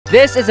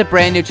This is a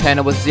brand new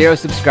channel with 0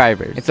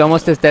 subscribers. It's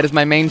almost as dead as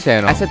my main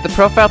channel. I set the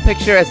profile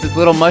picture as this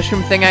little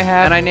mushroom thing I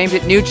have, and I named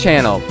it New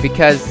Channel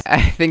because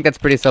I think that's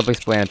pretty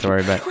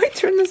self-explanatory, but... Wait,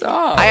 turn this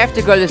off. I have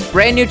to grow this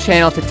brand new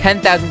channel to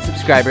 10,000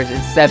 subscribers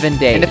in 7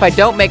 days. And if I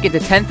don't make it to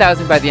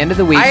 10,000 by the end of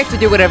the week, I have to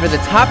do whatever the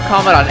top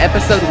comment on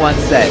episode 1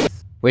 says.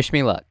 Wish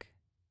me luck.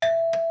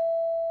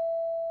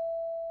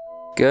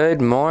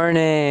 Good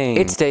morning.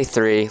 It's day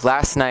 3.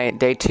 Last night,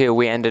 day 2,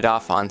 we ended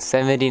off on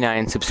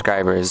 79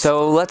 subscribers.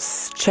 So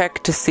let's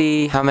check to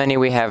see how many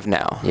we have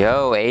now.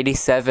 Yo,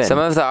 87. Some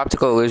of the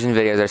optical illusion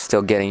videos are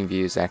still getting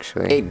views,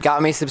 actually. It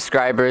got me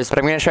subscribers, but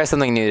I'm gonna try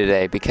something new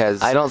today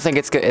because I don't think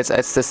it's good.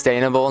 It's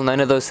sustainable. None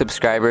of those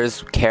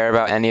subscribers care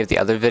about any of the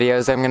other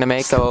videos I'm gonna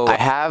make. So I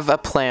have a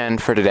plan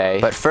for today.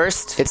 But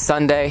first, it's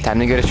Sunday. Time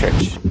to go to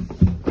church.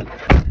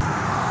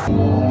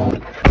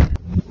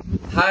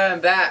 Hi,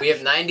 I'm back. We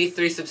have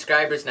 93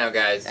 subscribers now,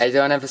 guys. I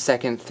don't have a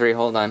second 3.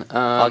 Hold on.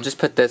 I'll just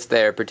put this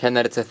there. Pretend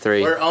that it's a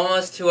 3. We're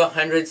almost to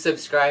 100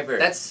 subscribers.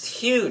 That's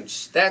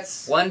huge.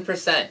 That's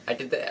 1%. I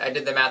did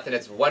the math, and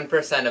it's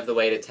 1% of the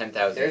way to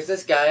 10,000. There's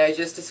this guy I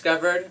just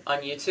discovered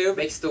on YouTube.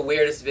 Makes the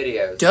weirdest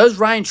videos. Does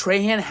Ryan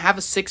Trahan have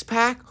a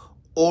six-pack?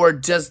 Or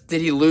did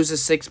he lose a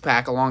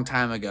six-pack a long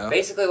time ago?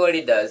 Basically what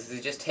he does is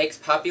he just takes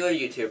popular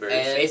YouTubers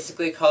and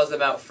basically calls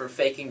them out for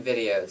faking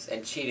videos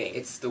and cheating.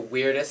 It's the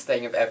weirdest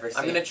thing I've ever seen.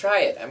 I'm gonna try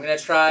it. I'm gonna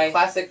try the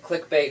classic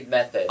clickbait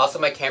method. Also,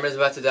 my camera's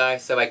about to die,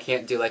 so I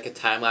can't do like a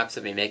time-lapse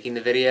of me making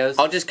the videos.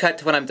 I'll just cut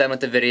to when I'm done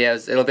with the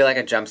videos. It'll be like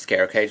a jump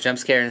scare, okay? Jump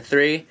scare in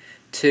 3,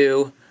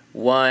 2,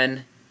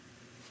 1...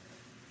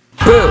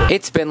 Boom!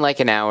 It's been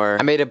like an hour.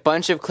 I made a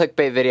bunch of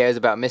clickbait videos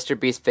about Mr.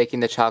 Beast faking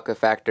the chocolate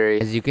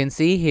factory. As you can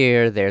see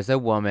here, there's a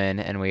woman,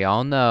 and we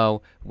all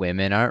know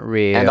women aren't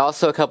real. And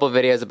also a couple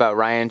videos about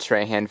Ryan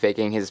Trahan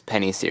faking his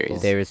Penny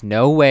series. There is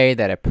no way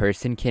that a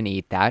person can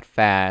eat that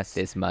fast.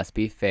 This must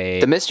be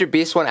fake. The Mr.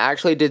 Beast one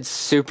actually did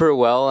super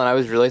well, and I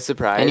was really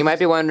surprised. And you might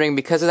be wondering,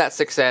 because of that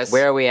success,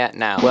 where are we at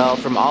now? Well,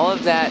 from all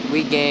of that,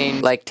 we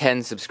gained like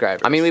 10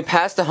 subscribers. I mean, we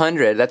passed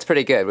 100. That's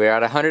pretty good. We're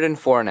at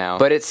 104 now.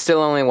 But it's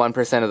still only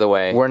 1% of the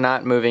way. We're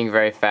not moving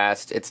very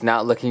fast. It's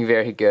not looking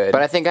very good.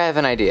 But I think I have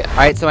an idea.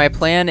 Alright, so my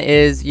plan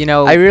is, you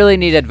know, I really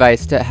need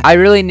advice to...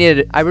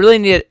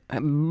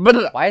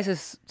 Why is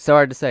this so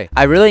hard to say?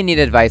 I really need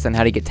advice on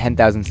how to get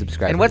 10,000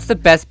 subscribers. And what's the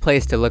best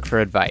place to look for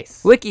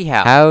advice?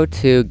 WikiHow. How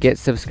to get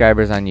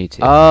subscribers on YouTube.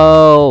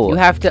 Oh, you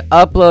have to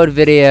upload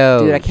videos.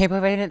 Dude, I can't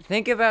believe I didn't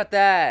think about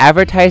that.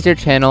 Advertise your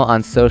channel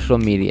on social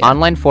media.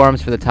 Online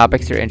forums for the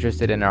topics you're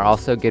interested in are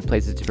also good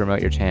places to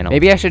promote your channel.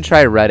 Maybe I should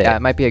try Reddit.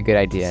 That might be a good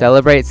idea.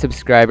 Celebrate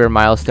subscriber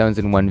milestones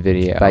in one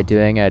video by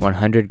doing a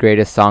 100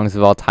 greatest songs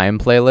of all time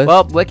playlist.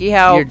 Well,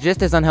 WikiHow, you're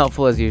just as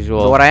unhelpful as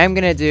usual. But what I am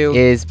gonna do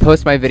is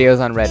post my videos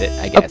on Reddit,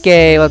 I guess.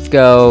 Okay, let's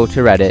go to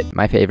Reddit,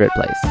 my favorite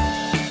place.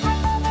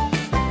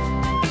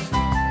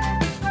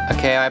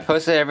 Okay, I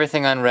posted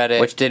everything on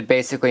Reddit, which did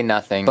basically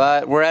nothing.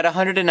 But we're at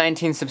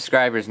 119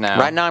 subscribers now.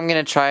 Right now I'm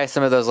gonna try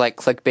some of those like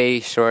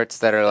clickbait shorts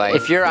that are like,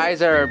 if your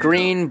eyes are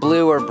green,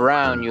 blue, or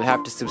brown, you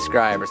have to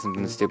subscribe, or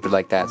something stupid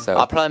like that. So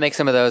I'll probably make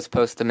some of those,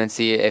 post them, and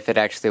see if it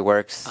actually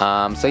works.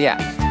 So yeah.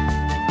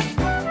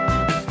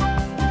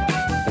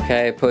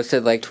 Okay, I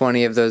posted like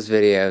 20 of those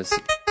videos.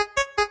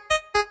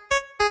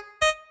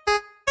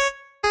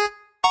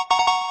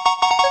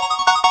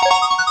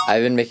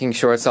 I've been making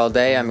shorts all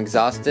day, I'm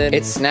exhausted.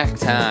 It's snack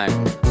time.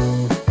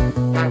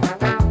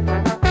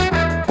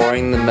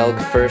 Pouring the milk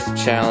first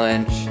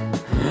challenge.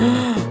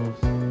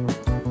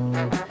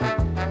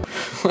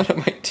 What am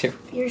I doing?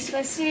 You're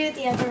supposed to do it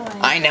the other way.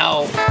 I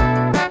know!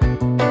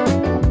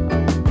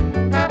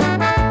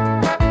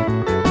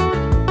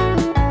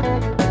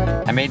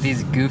 I made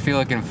these goofy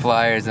looking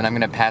flyers and I'm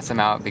gonna pass them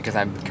out because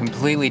I'm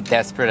completely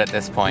desperate at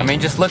this point. I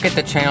mean, just look at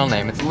the channel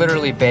name, it's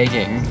literally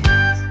begging.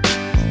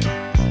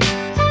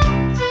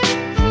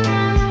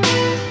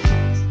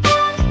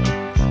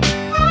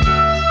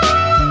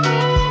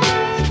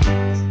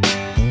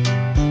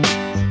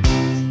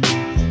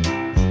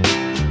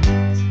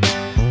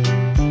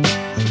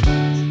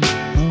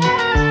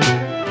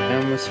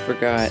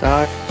 Forgot.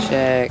 Sock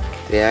check.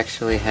 They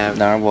actually have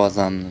narwhals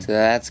on them, so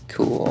that's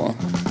cool.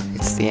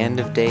 It's the end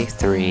of day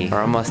 3.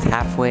 We're almost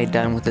halfway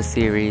done with the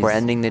series. We're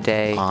ending the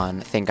day on,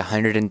 I think,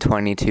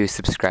 122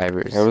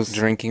 subscribers. I was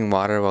drinking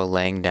water while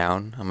laying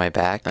down on my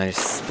back, and I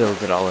just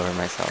spilled it all over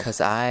myself.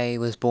 Because I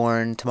was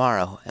born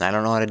tomorrow, and I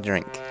don't know how to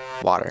drink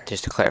water.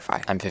 Just to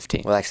clarify, I'm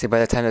 15. Well, actually, by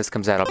the time this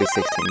comes out, I'll be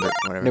 16, but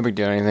whatever. Nobody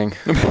do anything.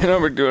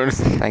 Nobody do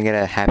anything. I get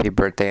a happy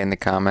birthday in the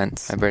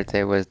comments. My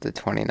birthday was the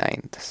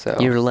 29th, so...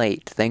 You're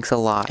late. Thanks a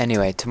lot.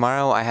 Anyway,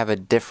 tomorrow I have a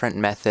different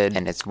method,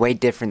 and it's way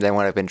different than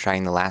what I've been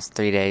trying the last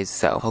 3 days,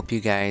 so hope you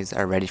guys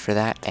are ready for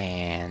that.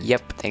 And,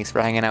 yep, thanks for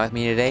hanging out with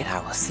me today.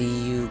 I will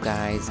see you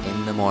guys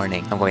in the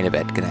morning. I'm going to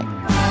bed. Good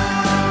night.